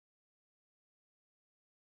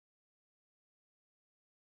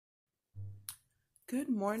Good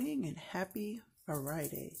morning and happy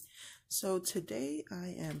Friday. So today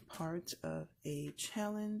I am part of a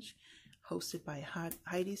challenge hosted by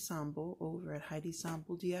Heidi Sonboul over at Heidi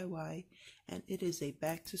Sonboul DIY, and it is a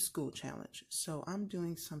back to school challenge. So I'm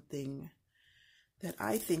doing something that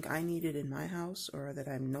I think I needed in my house, or that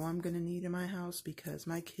I know I'm going to need in my house, because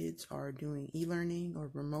my kids are doing e-learning or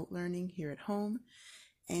remote learning here at home,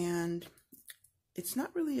 and it's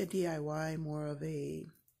not really a DIY, more of a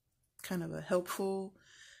kind of a helpful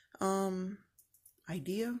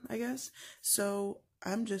idea, I guess. So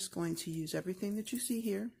I'm just going to use everything that you see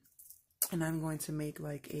here, and I'm going to make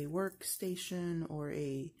like a workstation or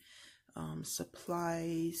a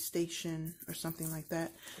supply station or something like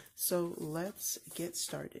that. So let's get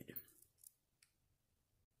started.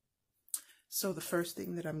 So the first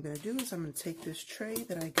thing that I'm going to do is I'm going to take this tray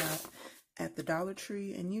that I got at the Dollar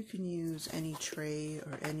Tree, and you can use any tray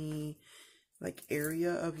or any like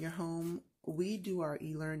area of your home. We do our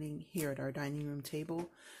e-learning here at our dining room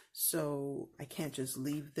table, so I can't just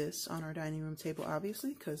leave this on our dining room table,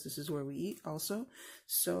 obviously, because this is where we eat also.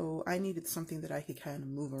 So I needed something that I could kind of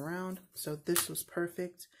move around, so this was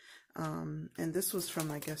perfect. And this was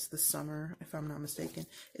from, I guess, the summer, if I'm not mistaken.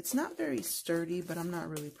 It's not very sturdy, but I'm not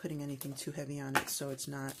really putting anything too heavy on it, so it's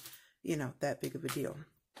not, you know, that big of a deal.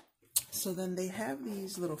 So then they have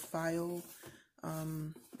these little file,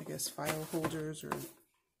 I guess file holders or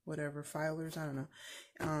whatever, filers, I don't know.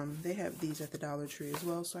 They have these at the Dollar Tree as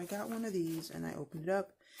well. So I got one of these and I opened it up,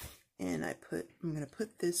 and I'm going to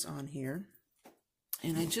put this on here.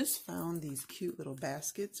 And I just found these cute little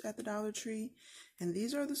baskets at the Dollar Tree, and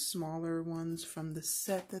these are the smaller ones from the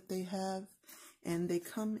set that they have, and they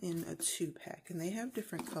come in a 2-pack, and they have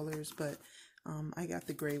different colors, but I got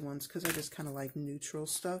the gray ones because I just kind of like neutral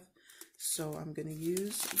stuff. So I'm going to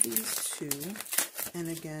use these two, and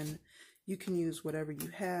again, you can use whatever you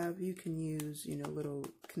have. You can use, you know, little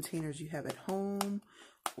containers you have at home,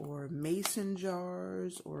 or mason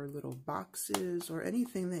jars, or little boxes, or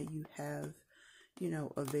anything that you have, you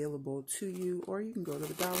know, available to you. Or you can go to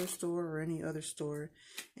the dollar store or any other store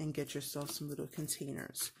and get yourself some little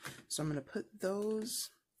containers. So I'm going to put those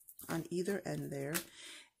on either end there.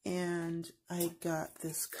 And I got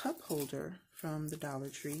this cup holder from the Dollar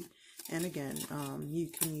Tree. And again, you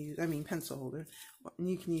can use, pencil holder.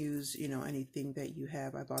 You can use, you know, anything that you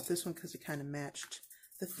have. I bought this one because it kind of matched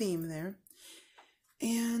the theme there.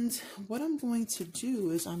 And what I'm going to do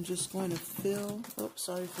is I'm just going to fill, oops,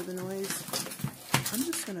 sorry for the noise. I'm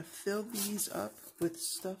just going to fill these up with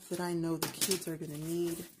stuff that I know the kids are going to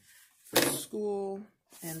need for school.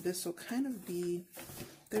 And this will kind of be,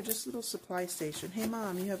 they're just little supply station. Hey,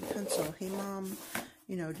 Mom, you have a pencil. Hey, Mom,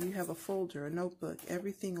 you know, do you have a folder, a notebook?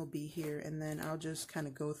 Everything will be here, and then I'll just kind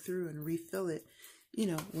of go through and refill it, you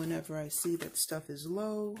know, whenever I see that stuff is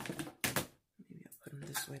low. Maybe I'll put them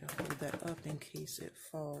this way to hold that up in case it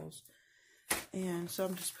falls. And so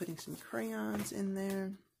I'm just putting some crayons in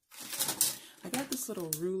there. I got this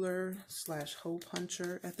little ruler / hole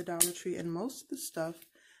puncher at the Dollar Tree, and most of the stuff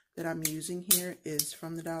that I'm using here is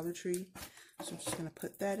from the Dollar Tree. So I'm just going to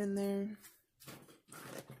put that in there.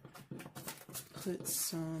 Put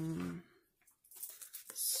some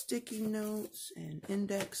sticky notes and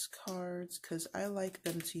index cards, because I like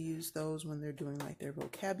them to use those when they're doing like their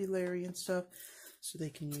vocabulary and stuff, so they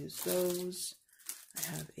can use those.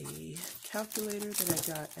 I have a calculator that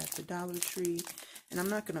I got at the Dollar Tree, and I'm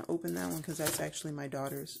not going to open that one because that's actually my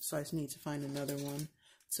daughter's, so I just need to find another one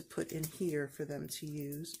to put in here for them to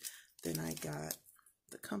use. Then I got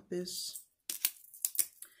the compass,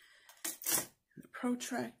 and the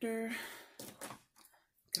protractor.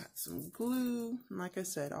 Got some glue, and like I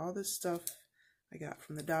said, all this stuff I got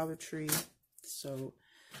from the Dollar Tree, so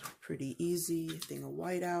pretty easy. Thing of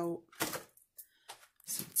whiteout,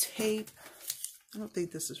 some tape. I don't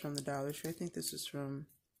think this is from the Dollar Tree. I think this is from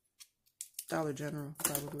Dollar General,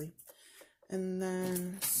 probably. And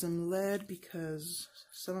then some lead, because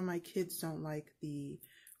some of my kids don't like the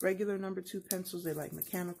regular number 2 pencils. They like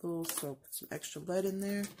mechanical, so put some extra lead in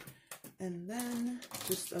there. And then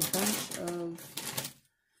just a bunch of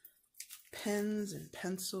pens and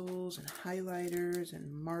pencils and highlighters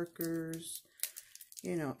and markers,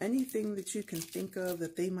 you know, anything that you can think of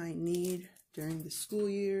that they might need during the school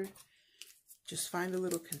year. Just find a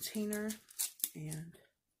little container and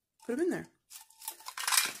put them in there.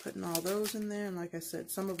 So putting all those in there, and like I said,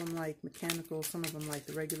 some of them like mechanical, some of them like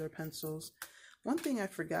the regular pencils. One thing I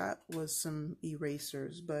forgot was some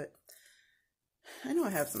erasers, but I know I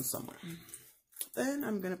have some somewhere. Then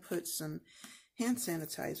I'm going to put some hand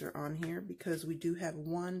sanitizer on here, because we do have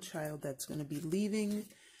one child that's going to be leaving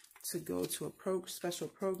to go to a special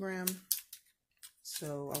program.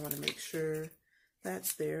 So I want to make sure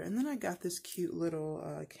that's there. And then I got this cute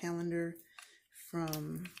little calendar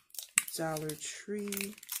from Dollar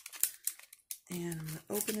Tree, and I'm gonna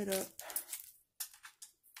open it up.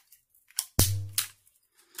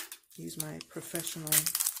 Use my professional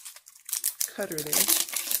cutter there.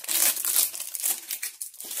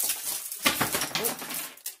 Oh,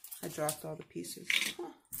 I dropped all the pieces.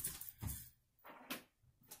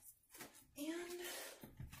 And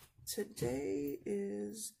today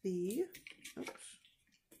is the, oops.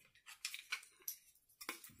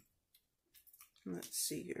 Let's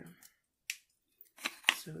see here.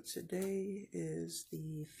 So today is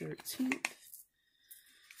the 13th.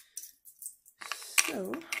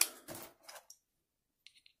 So,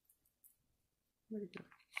 where'd it go?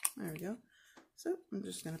 There we go. So I'm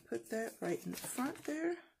just going to put that right in the front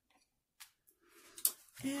there.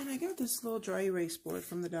 And I got this little dry erase board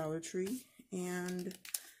from the Dollar Tree, and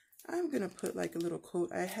I'm going to put like a little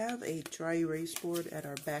quote. I have a dry erase board at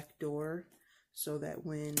our back door so that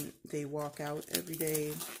when they walk out every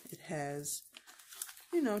day, it has,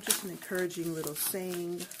 you know, just an encouraging little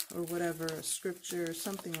saying or whatever, a scripture,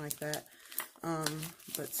 something like that.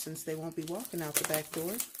 But since they won't be walking out the back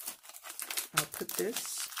door, I'll put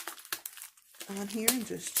this on here and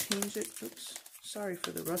just change it. Oops, sorry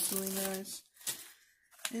for the rustling, guys.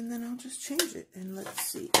 And then I'll just change it, and let's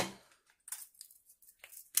see.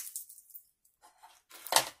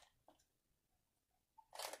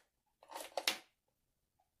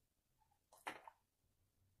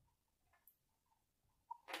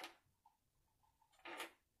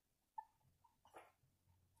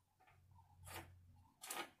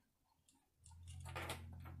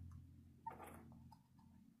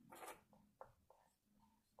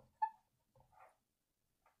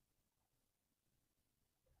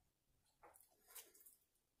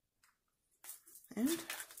 And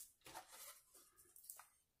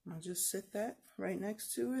I'll just sit that right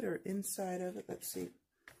next to it or inside of it. Let's see.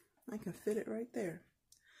 I can fit it right there.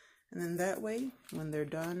 And then that way, when they're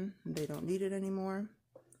done, they don't need it anymore,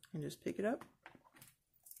 and just pick it up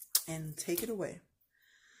and take it away.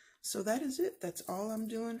 So that is it. That's all I'm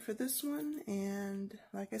doing for this one. And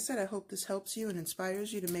like I said, I hope this helps you and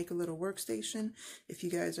inspires you to make a little workstation. If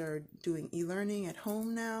you guys are doing e-learning at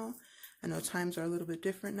home now, I know times are a little bit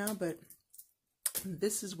different now, but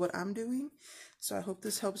this is what I'm doing. So I hope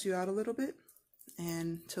this helps you out a little bit.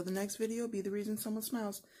 And till the next video, be the reason someone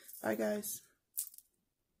smiles. Bye, guys.